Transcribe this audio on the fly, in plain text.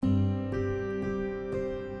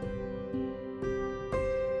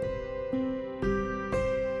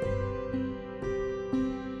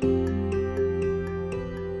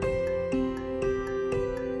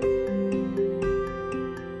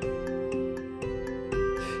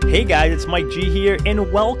Hey guys, it's Mike G here,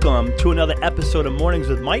 and welcome to another episode of Mornings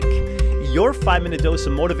with Mike, your 5-minute dose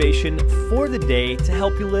of motivation for the day to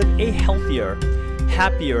help you live a healthier,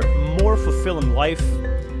 happier, more fulfilling life.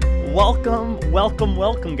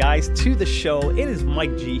 Welcome guys to the show. It is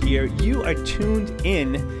Mike G here. You are tuned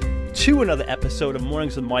in to another episode of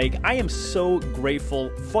Mornings with Mike. I am so grateful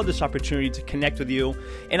for this opportunity to connect with you,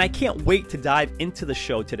 and I can't wait to dive into the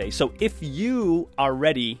show today. So if you are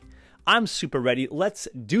ready, I'm super ready. Let's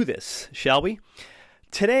do this, shall we?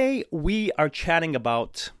 Today, we are chatting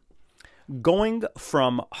about going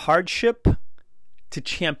from hardship to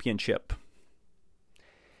championship.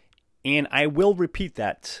 And I will repeat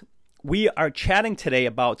that. We are chatting today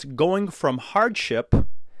about going from hardship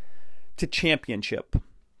to championship.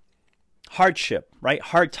 Hardship, right?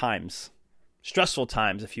 Hard times, stressful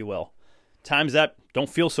times, if you will. Times that don't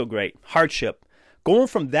feel so great. Hardship. Going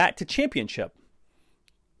from that to championship.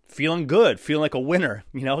 Feeling good, feeling like a winner,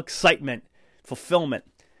 excitement, fulfillment,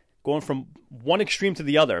 going from one extreme to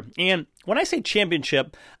the other. And when I say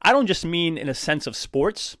championship, I don't just mean in a sense of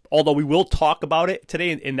sports, although we will talk about it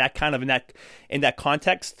today in that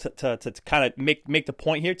context to kind of make the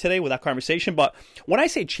point here today with our conversation. But when I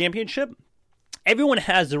say championship, everyone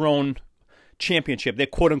has their own championship, their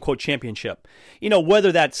quote unquote championship.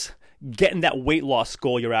 Whether that's getting that weight loss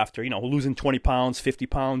goal you're after, losing 20 pounds, 50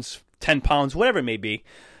 pounds, 10 pounds, whatever it may be.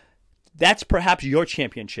 That's perhaps your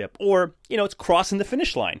championship. Or, it's crossing the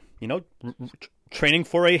finish line, training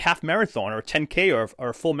for a half marathon or a 10K or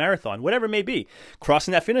a full marathon, whatever it may be.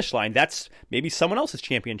 Crossing that finish line, that's maybe someone else's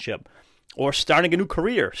championship. Or starting a new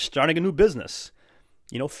career, starting a new business,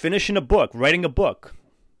 finishing a book, writing a book.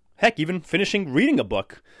 Heck, even finishing reading a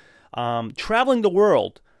book, traveling the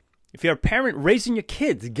world. If you're a parent, raising your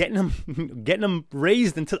kids, getting them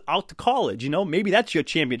raised out to college, maybe that's your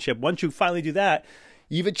championship. Once you finally do that,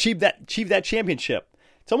 you've achieved that championship.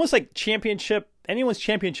 It's almost like anyone's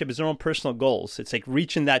championship is their own personal goals. It's like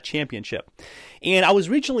reaching that championship. And I was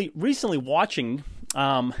recently watching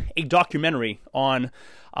a documentary on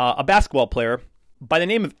a basketball player by the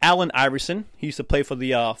name of Allen Iverson. He used to play for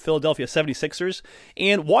the Philadelphia 76ers.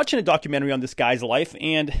 And watching a documentary on this guy's life,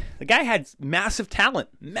 and the guy had massive talent.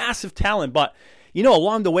 But,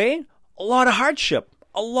 along the way, a lot of hardship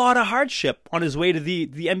on his way to the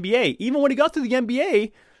NBA. Even when he got to the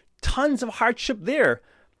NBA, tons of hardship there.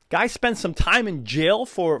 Guy spent some time in jail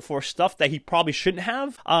for stuff that he probably shouldn't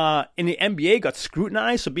have. In the NBA, got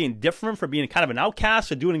scrutinized for being different, for being kind of an outcast,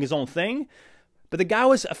 for doing his own thing. But the guy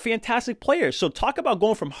was a fantastic player. So talk about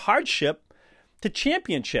going from hardship to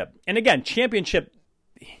championship. And again, championship,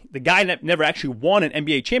 the guy never actually won an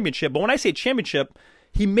NBA championship. But when I say championship,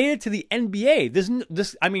 he made it to the NBA.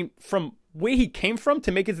 From where he came from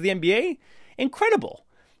to make it to the NBA, incredible.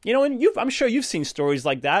 And I'm sure you've seen stories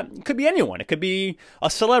like that. It could be anyone. It could be a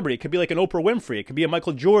celebrity. It could be like an Oprah Winfrey. It could be a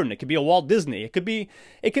Michael Jordan. It could be a Walt Disney. It could be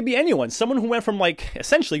anyone. Someone who went from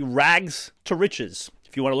essentially rags to riches,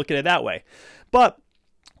 if you want to look at it that way. But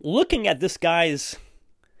looking at this guy's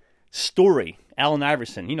story, Allen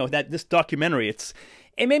Iverson, this documentary, it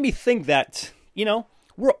made me think that,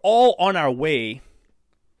 we're all on our way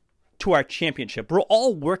to our championship. We're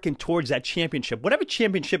all working towards that championship, whatever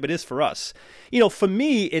championship it is for us. For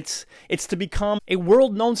me, it's to become a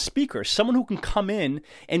world-known speaker, someone who can come in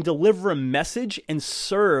and deliver a message and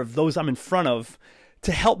serve those I'm in front of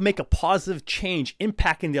to help make a positive change,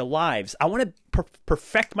 impacting their lives. I want to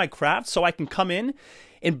perfect my craft so I can come in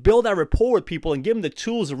and build that rapport with people and give them the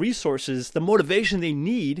tools, the resources, the motivation they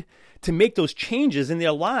need to make those changes in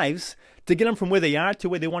their lives to get them from where they are to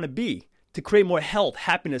where they want to be, to create more health,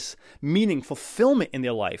 happiness, meaning, fulfillment in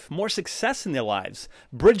their life, more success in their lives,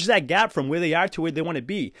 bridge that gap from where they are to where they want to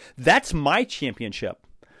be. That's my championship.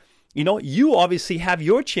 You obviously have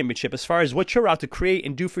your championship as far as what you're out to create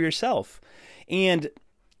and do for yourself. And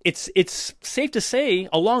it's safe to say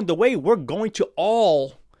along the way, we're going to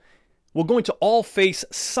all face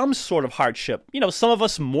some sort of hardship. Some of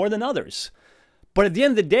us more than others. But at the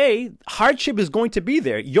end of the day, hardship is going to be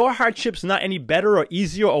there. Your hardship's not any better or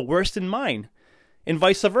easier or worse than mine, and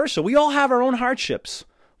vice versa. We all have our own hardships.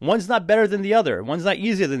 One's not better than the other. One's not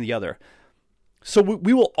easier than the other. So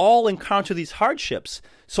we will all encounter these hardships.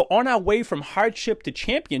 So on our way from hardship to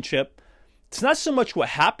championship, it's not so much what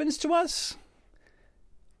happens to us,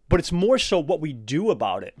 but it's more so what we do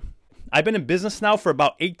about it. I've been in business now for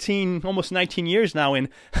about 18, almost 19 years now, and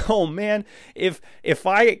oh man, if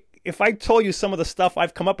I told you some of the stuff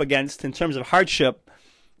I've come up against in terms of hardship,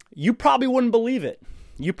 you probably wouldn't believe it.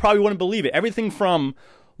 Everything from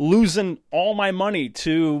losing all my money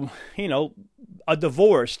to, a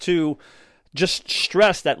divorce to just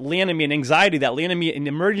stress that landed me and anxiety that landed me in the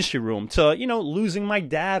emergency room to, losing my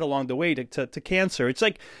dad along the way to cancer. It's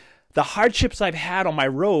like the hardships I've had on my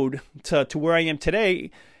road to where I am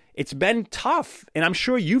today, it's been tough. And I'm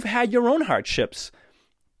sure you've had your own hardships.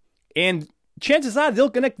 And chances are they're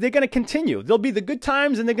gonna continue. There'll be the good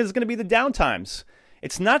times and there's gonna be the down times.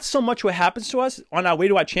 It's not so much what happens to us on our way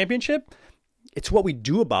to our championship, it's what we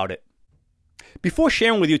do about it. Before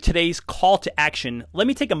sharing with you today's call to action, let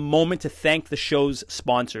me take a moment to thank the show's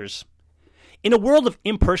sponsors. In a world of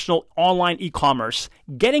impersonal online e-commerce,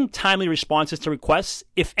 getting timely responses to requests,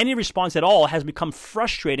 if any response at all, has become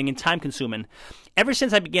frustrating and time-consuming. Ever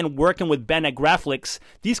since I began working with Ben at Graflix,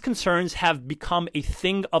 these concerns have become a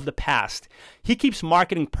thing of the past. He keeps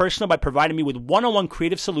marketing personal by providing me with one-on-one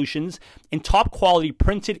creative solutions and top-quality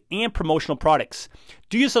printed and promotional products.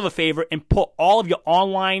 Do yourself a favor and put all of your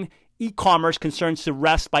online e-commerce concerns to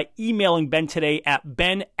rest by emailing Ben today at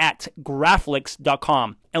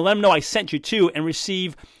ben@graflix.com and let him know I sent you to and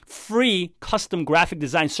receive free custom graphic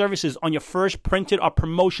design services on your first printed or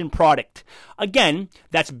promotion product. Again,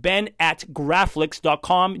 that's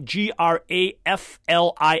ben@graflix.com,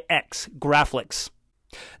 Graflix, Graflix.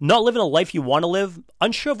 Not living a life you want to live?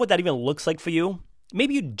 Unsure of what that even looks like for you?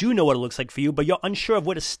 Maybe you do know what it looks like for you, but you're unsure of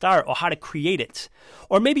where to start or how to create it.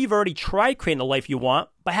 Or maybe you've already tried creating the life you want,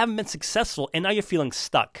 but haven't been successful, and now you're feeling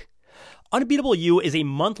stuck. Unbeatable You is a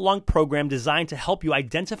month-long program designed to help you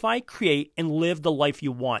identify, create, and live the life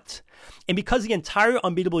you want. And because the entire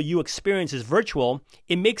Unbeatable You experience is virtual,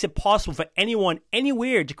 it makes it possible for anyone,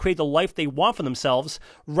 anywhere, to create the life they want for themselves,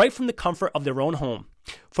 right from the comfort of their own home.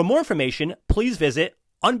 For more information, please visit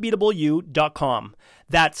unbeatableu.com.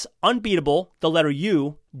 That's unbeatable, the letter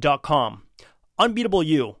U.com. Unbeatable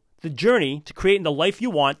You, the journey to creating the life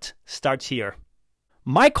you want starts here.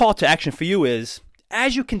 My call to action for you is,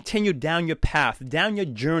 as you continue down your path, down your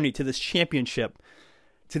journey to this championship,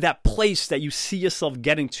 to that place that you see yourself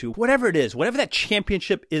getting to, whatever it is, whatever that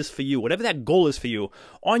championship is for you, whatever that goal is for you,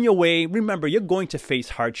 on your way, remember, you're going to face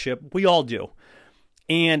hardship. We all do.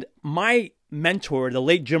 And my mentor, the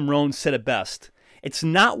late Jim Rohn, said it best. It's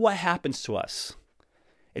not what happens to us.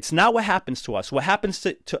 It's not what happens to us. What happens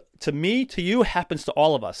to me, to you, happens to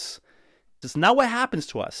all of us. It's not what happens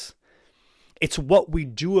to us. It's what we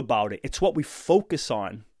do about it. It's what we focus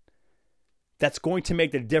on that's going to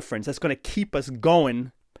make the difference. That's going to keep us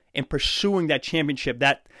going and pursuing that championship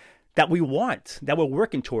that we want, that we're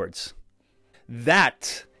working towards.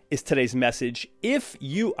 That is today's message. If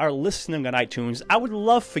you are listening on iTunes, I would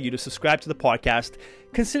love for you to subscribe to the podcast.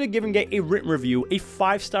 Consider giving it a written review, a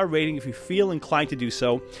 5-star rating if you feel inclined to do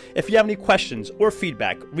so. If you have any questions or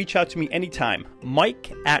feedback, reach out to me anytime,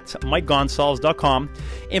 mike@mikegonsalves.com.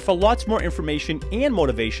 And for lots more information and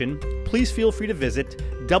motivation, please feel free to visit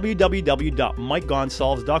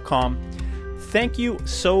www.mikegonsalves.com. Thank you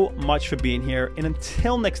so much for being here. And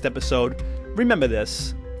until next episode, remember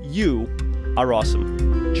this, you are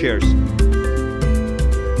awesome. Cheers.